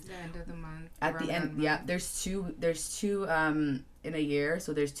families. The end of the month. At the end, Ramadan yeah, month. there's two in a year.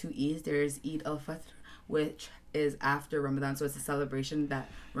 So there's two Eids. There's Eid al-Fitr, which is after Ramadan. So it's a celebration that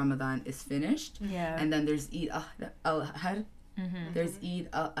Ramadan is finished. Yeah. And then there's Eid al-Adha. There's Eid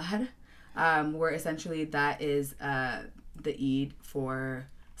al-Adha, where essentially that is the Eid for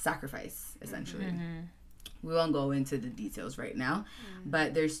sacrifice, essentially. We won't go into the details right now,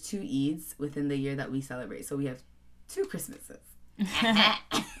 but there's two Eids within the year that we celebrate. So we have two Christmases.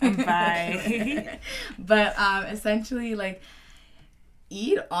 Bye. But essentially, like,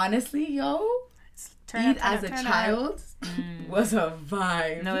 Eid, honestly, yo, Eid as a child was a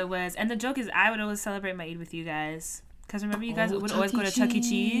vibe. No, it was. And the joke is, I would always celebrate my Eid with you guys. Because remember, you guys would always go to Chuck E.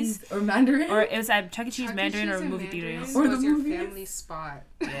 Cheese. Or Mandarin. Or it was at Chuck E. Cheese, Mandarin, or movie theaters. Or was your family spot.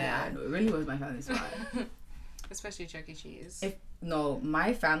 Yeah, no, it really was my family spot. Especially Chuck E. Cheese.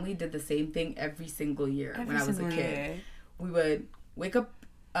 My family did the same thing every single year when I was a kid. We would wake up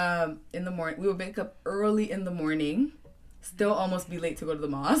in the morning. We would wake up early in the morning. Still almost be late to go to the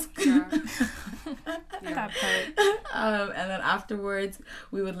mosque. Yeah. That part. And then afterwards,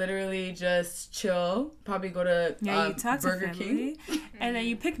 we would literally just chill. Probably go to Burger King. And then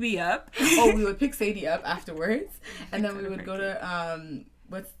you pick me up. We would pick Sadie up afterwards. And then we would go to,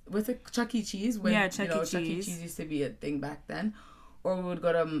 what's it, Chuck E. Cheese? When, Chuck E. Cheese. Chuck E. Cheese used to be a thing back then. Or we would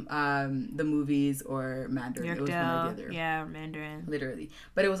go to the movies or Mandarin. It was one or the other. Yeah, Mandarin. Literally.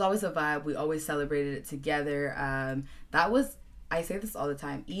 But it was always a vibe. We always celebrated it together. I say this all the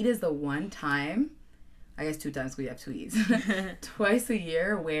time. Eid is the one time, I guess 2 times, we have 2 Eids. Twice a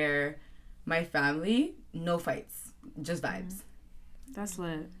year where my family, no fights. Just vibes. That's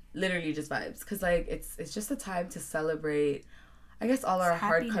lit. Literally just vibes. Because, like, it's just a time to celebrate, I guess, all our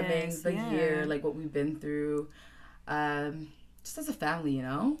heartcomings, the year, like, what we've been through. Just as a family, you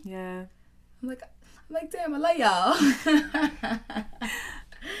know? Yeah. I'm like, damn, I love y'all.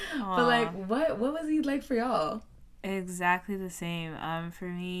 But like, what was he like for y'all? Exactly the same. For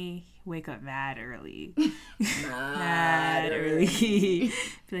me, wake up mad early. Mad early. Be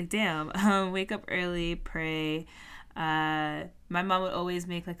like, damn. Wake up early, pray. My mom would always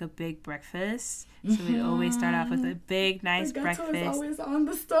make like a big breakfast. So we'd always start off with a big, nice breakfast. The gâteau is always on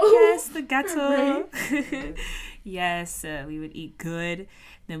the stove. Yes, the gâteau. Right. Yes, we would eat good.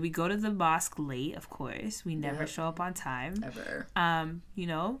 Then we go to the mosque late, of course. We never show up on time. Ever.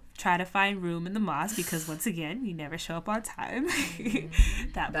 Try to find room in the mosque because once again, we never show up on time.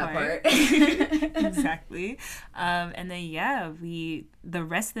 that part. Exactly. And then the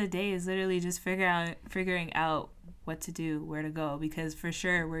rest of the day is literally just figuring out what to do, where to go, because for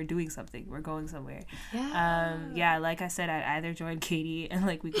sure we're doing something, we're going somewhere. Like I said, I'd either join Katie and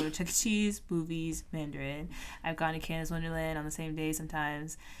like we go to Chuck E. Cheese, movies, Mandarin. I've gone to Canada's Wonderland on the same day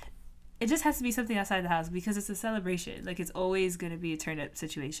sometimes. It just has to be something outside the house because it's a celebration. Like, it's always going to be a turn-up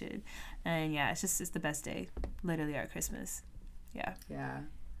situation. And it's the best day. Literally our Christmas. Yeah.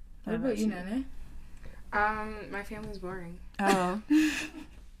 What about you, Nene? My family's boring. Oh.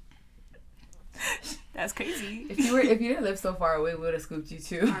 That's crazy. If you didn't live so far away, we would have scooped you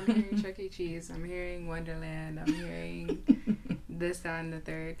too. I'm hearing Chuck E. Cheese. I'm hearing Wonderland. I'm hearing this, that, and the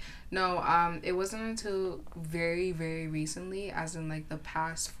third. No, it wasn't until very, very recently, as in like the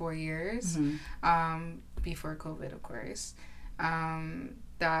past 4 years, before COVID, of course,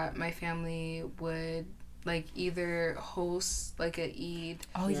 that my family would like either host like a Eid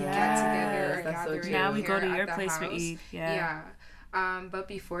get together or gathering. So now we go to your place house. for Eid. But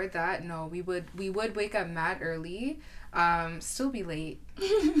before that, no, we would wake up mad early, still be late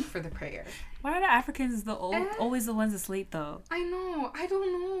for the prayer. Why are the Africans always the ones that's late though? I know. I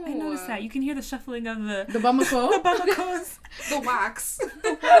don't know. I noticed that. You can hear the shuffling of the Bamako. The Bamakos. The wax.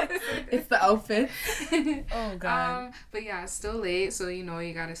 It's the outfit. Oh God. But yeah, still late. So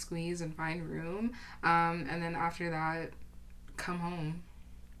you gotta squeeze and find room. And then after that, come home.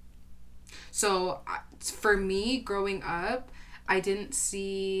 So for me, growing up, I didn't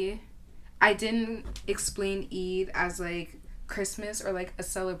explain Eid as like Christmas or like a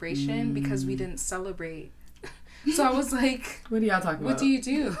celebration because we didn't celebrate. So I was like, what are y'all talking about? What do you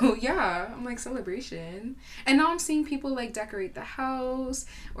do? Yeah, I'm like, celebration. And now I'm seeing people like decorate the house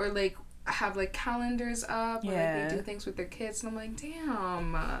or like have like calendars up or like they do things with their kids, and I'm like,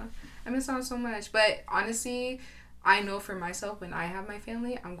 damn, I miss out so much. But honestly, I know for myself, when I have my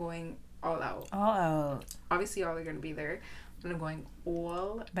family, I'm going all out. Obviously y'all are gonna be there, but I'm going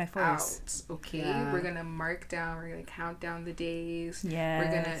all by force. Out. Okay, we're gonna mark down. We're gonna count down the days.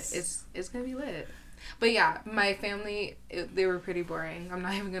 It's gonna be lit. But yeah, my family, they were pretty boring. I'm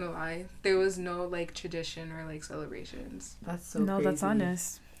not even gonna lie. There was no like tradition or like celebrations. That's so crazy. That's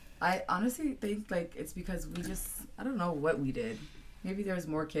honest. I honestly think like it's because I don't know what we did. Maybe there was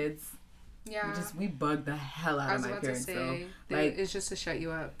more kids. Yeah. We bugged the hell out of my parents. It's just to shut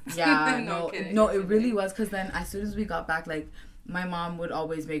you up. Yeah. no, it really was, because then as soon as we got back, like, my mom would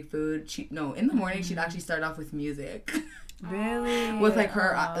always make food. In the morning she'd actually start off with music. Really? With like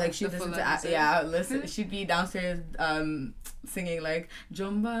her, like she'd listen to, she'd be downstairs singing like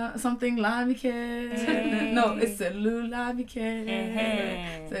Jumba something Lamike. No, it's Selu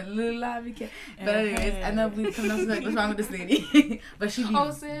Lamike. Selu Lamike. But anyways, and then we come up to like, what's wrong with this lady? But she be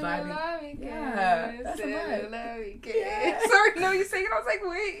vibing. Yeah, that's a vibe. Yeah. Sorry, no, you sang it. I was like,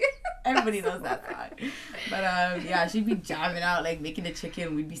 wait. Everybody knows that song. But yeah, she'd be jamming out, like making the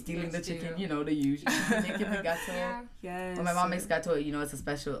chicken. We'd be stealing the chicken, you know, the usual. Making the gato. Yeah. Yes. When my mom makes gato, you know, it's a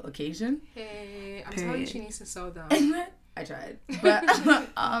special occasion. Hey, I'm telling you, she needs to sew them. I tried. But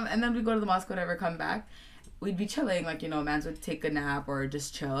and then we go to the mosque, whatever, come back. We'd be chilling, like, you know, mans would take a nap or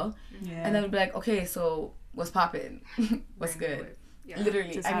just chill. Yeah. And then we'd be like, okay, so what's poppin'? What's good? Yeah.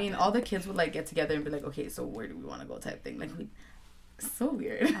 Literally. Just I mean, happened. all the kids would like get together and be like, okay, so where do we want to go type thing. Like, we so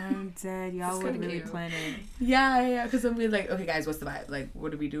weird. I'm dead. Y'all It's would kinda really cute. plan it. Yeah. Because then we'd be like, okay, guys, what's the vibe? Like,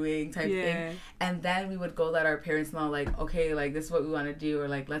 what are we doing type Yeah. thing. And then we would go let our parents know, like, okay, like, this is what we want to do, or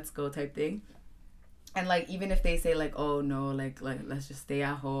like, let's go type thing. And like, even if they say like, oh no, like let's just stay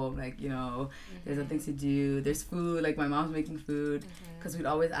at home, like, you know, there's nothing to do, there's food, like my mom's making food, because we'd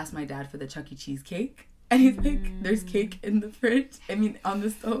always ask my dad for the Chuck E. Cheese cake, and he's like, there's cake in the fridge, on the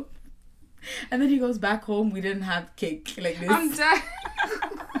stove. And then he goes back home, we didn't have cake like this. I'm dead.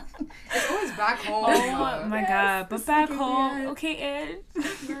 It's always back home. Oh my Yes, god. But this back is home, good. okay, Ed.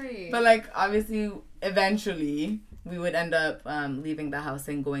 Right. But like, obviously, eventually we would end up leaving the house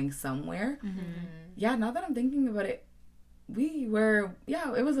and going somewhere. Yeah, now that I'm thinking about it, it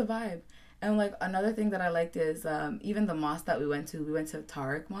was a vibe. And like, another thing that I liked is even the mosque that we went to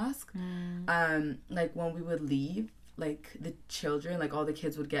Tariq Mosque. Like, when we would leave, like, the children, like, all the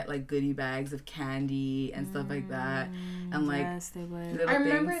kids would get like goodie bags of candy and stuff like that, and like, yes, they would. little I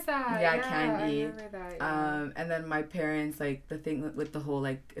remember things. that. Yeah, Yeah, candy. I remember that. Yeah. And then my parents, like, the thing with the whole,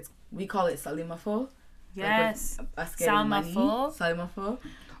 like, we call it salimafo. Yes. Like, us getting money. Salmafo. Salimafo.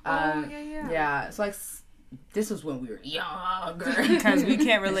 Yeah. Yeah, so like, this was when we were younger. Because we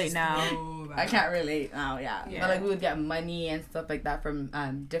can't relate now. I can't relate now, yeah. Yeah. But like, we would get money and stuff like that from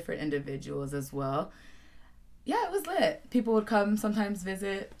different individuals as well. Yeah, it was lit. People would come sometimes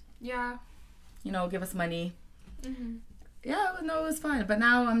visit, Yeah. you know, give us money. Mm-hmm. Yeah, it was fine. But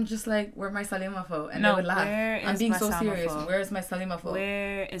now I'm just like, where my salimafo? And No, they would laugh. where I'm is being my so serious. salimafo? Where is my salimafo?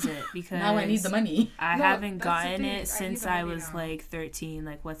 Where is it? Because Now I need the money. I No, haven't that's the gotten thing. I it need since the I money was now. like 13.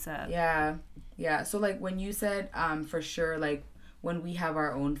 Like, what's up? Yeah. So like, when you said for sure, like, when we have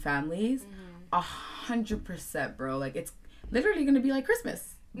our own families, 100%, bro. Like, it's literally gonna be like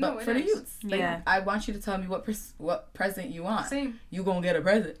Christmas, but No, it for the is. youths. Like, Yeah. I want you to tell me what present you want. Same. You gonna get a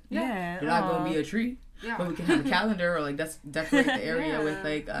present. Yeah. You're not gonna aw. be a tree. Yeah. But we can have a calendar, or like, that's decorate the area Yeah. with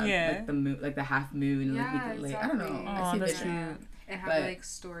like like the moon, like the half moon, and like, Yeah, make it late. I don't know. exactly. I Aw, see that's it. cute. Yeah. And have But- like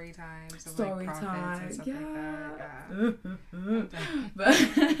story times of Story like prophets and time, stuff like that. Yeah.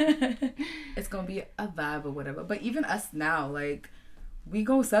 But it's gonna be a vibe or whatever. But even us now, like, we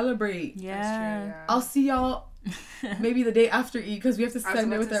go celebrate. That's Yeah. true, yeah. I'll see y'all maybe the day after Eid, because we have to I was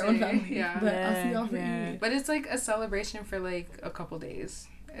spend it about with to our own say, family. yeah. But I'll see y'all for Yeah. Eid. But it's like a celebration for like a couple days.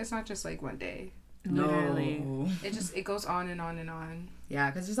 It's not just like one day. Literally. No. It goes on and on and on. Yeah,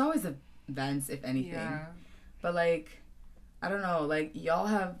 because there's always events, if anything. Yeah. But like, I don't know, like, y'all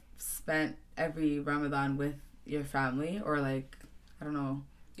have spent every Ramadan with your family, or like, I don't know.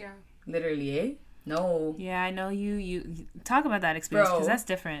 Yeah. Literally, eh? No. Yeah, I know you talk about that experience, Bro, because that's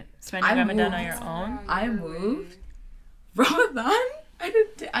different. Spending I Ramadan moved. on your own. I you're moved. way- Ramadan?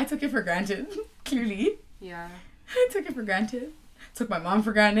 I took it for granted. Clearly. Yeah. I took it for granted. Took my mom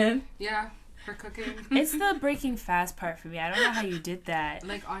for granted. Yeah. For cooking. It's the breaking fast part for me. I don't know how you did that.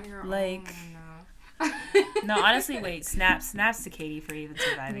 like on your Like- own. No. No, honestly, wait. Snaps to Katie for even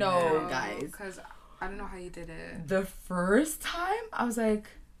surviving. No. that. guys. Because I don't know how you did it. The first time, I was like,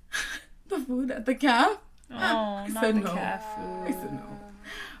 the food at the camp? Oh, not said the no. cat I food. said no.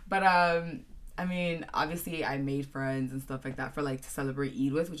 But I mean, obviously I made friends and stuff like that for like to celebrate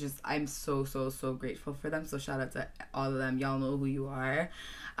Eid with, which is, I'm so grateful for them. So shout out to all of them. Y'all know who you are.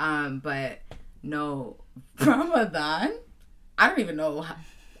 But no, Ramadan, I don't even know how,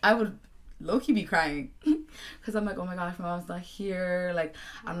 I would low-key be crying because I'm like, oh my god, my mom's not here, like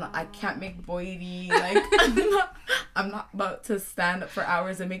I can't make boidi, like I'm not about to stand up for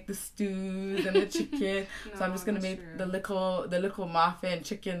hours and make the stews and the chicken. So I'm just gonna that's make true. the little muffin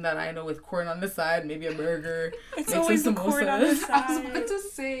chicken that I know with corn on the side, maybe a burger. It's make always the some corn on the samosas. I was side. about to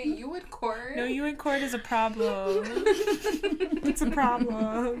say, you would court. No, you and Cord is a problem. It's a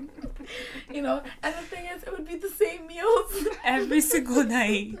problem. You know, and the thing is, it would be the same meals. Every single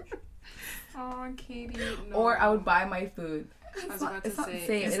night. Oh, Katie. No. Or I would buy my food. I was about to say,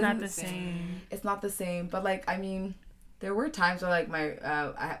 same. It's It not isn't the same. It's not the same, but like, I mean, there were times where like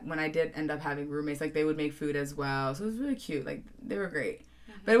when I did end up having roommates, like they would make food as well, so it was really cute. Like they were great,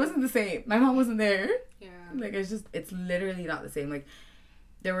 but it wasn't the same. My mom wasn't there. Yeah. Like it's literally not the same. Like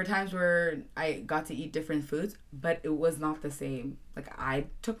there were times where I got to eat different foods, but it was not the same. Like I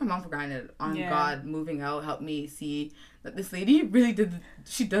took my mom for granted. On God, moving out helped me see that this lady really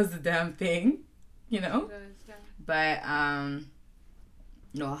she does the damn thing, you know. She does, yeah. But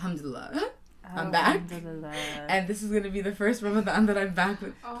no, alhamdulillah. I'm back, and this is gonna be the first Ramadan that I'm back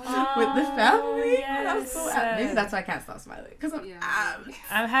with the family. Yes. And I'm so happy. Maybe that's why I can't stop smiling, because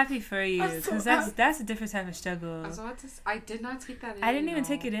I'm happy for you, because so that's a different type of struggle. I did not take that in. I didn't even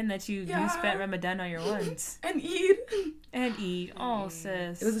take it in that you spent Ramadan on your ones and eat. Oh,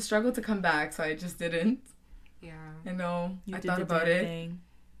 sis, it was a struggle to come back, so I just didn't. Yeah, I know. You I did thought the about damn it. thing.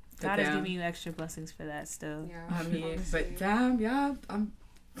 God is giving you extra blessings for that still. Yeah, I mean, honestly. but damn, yeah, I'm.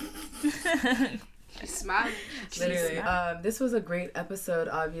 She's smiling. Literally. This was a great episode.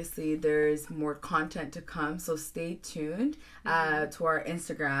 Obviously, there's more content to come, so stay tuned to our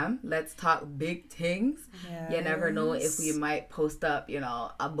Instagram. Let's talk big things. Yes. You never know if we might post up,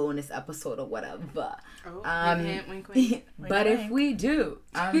 a bonus episode or whatever. Hint, wink, wink. But if we do,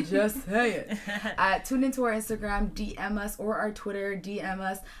 I'm just saying. Tune into our Instagram, DM us, or our Twitter, DM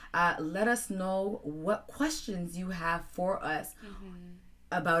us. Let us know what questions you have for us,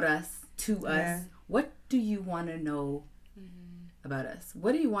 about us, to us. What do you want to know about us?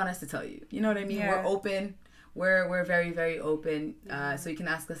 What do you want us to tell you? You know what I mean? Yeah. We're open. We're very, very open. So you can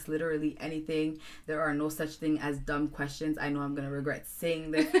ask us literally anything. There are no such thing as dumb questions. I know I'm going to regret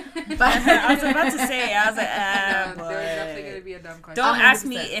saying this. But I was about to say, I was like, there's definitely going to be a dumb question. Don't 100%. ask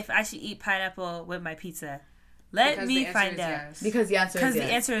me if I should eat pineapple with my pizza. Let me find out. Yes. because the answer is yes. Because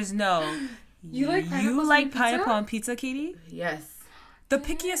the answer is no. You like pineapple on pizza, Katie? Yes. The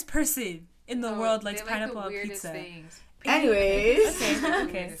pickiest person in the world likes they pineapple like the on weirdest pizza. Things. Anyways.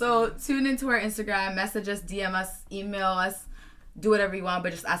 Okay. So tune into our Instagram, message us, DM us, email us, do whatever you want,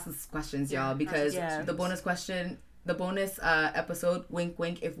 but just ask us questions, y'all, because the bonus episode, wink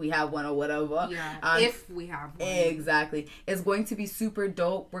wink, if we have one or whatever. Yeah, if we have one. Exactly. It's going to be super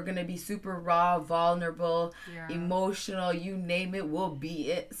dope. We're going to be super raw, vulnerable, emotional, you name it, we'll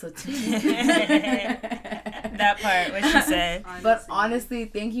be it. So that part, what she said. But honestly,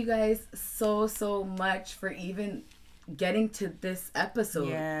 thank you guys so much for even getting to this episode.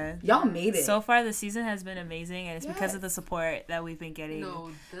 Yeah. Y'all made it. So far, the season has been amazing, and it's because of the support that we've been getting.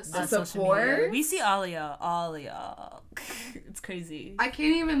 the social support. media. We see all of y'all. It's crazy. I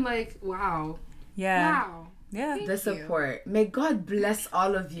can't even wow. Yeah. Wow. Yeah. The support. May God bless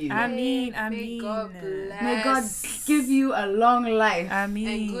all of you. I mean. May God bless. May God give you a long life. And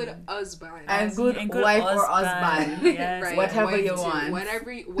good husband. And good wife or husband. Yes. Right. Whatever Wife you too. want.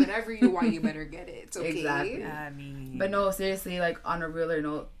 Whatever you want, you better get it. It's okay. Exactly. I mean. But no, seriously, on a realer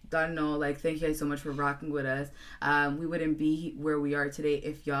note, thank you guys so much for rocking with us. We wouldn't be where we are today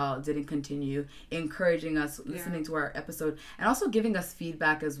if y'all didn't continue encouraging us, listening to our episode, and also giving us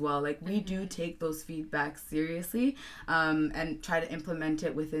feedback as well. We do take those feedbacks seriously, and try to implement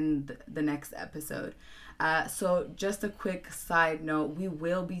it within the next episode. So just a quick side note, we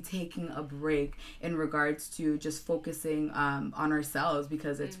will be taking a break in regards to just focusing on ourselves,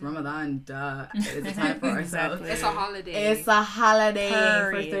 because it's Ramadan. It is a time for ourselves. Exactly. It's a holiday. It's a holiday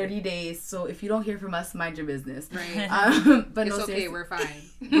Period. for 30 days. So if you don't hear from us, mind your business. Right. But it's no, okay. seriously. We're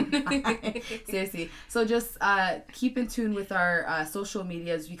fine. Seriously. So just keep in tune with our social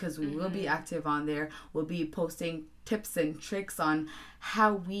medias, because we will be active on there. We'll be posting tips and tricks on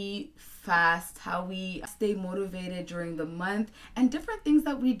how we fast, how we stay motivated during the month, and different things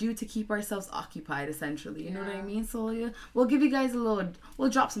that we do to keep ourselves occupied, essentially. You know what I mean? So we'll give you guys we'll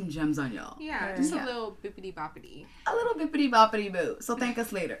drop some gems on y'all. Yeah, just a little bippity boppity. A little bippity boppity boo. So thank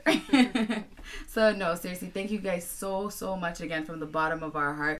us later. So no, seriously, thank you guys so much again from the bottom of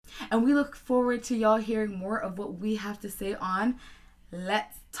our heart. And we look forward to y'all hearing more of what we have to say on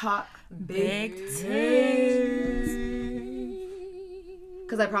Let's Talk Big Things.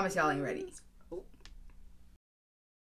 Because I promise y'all ain't ready.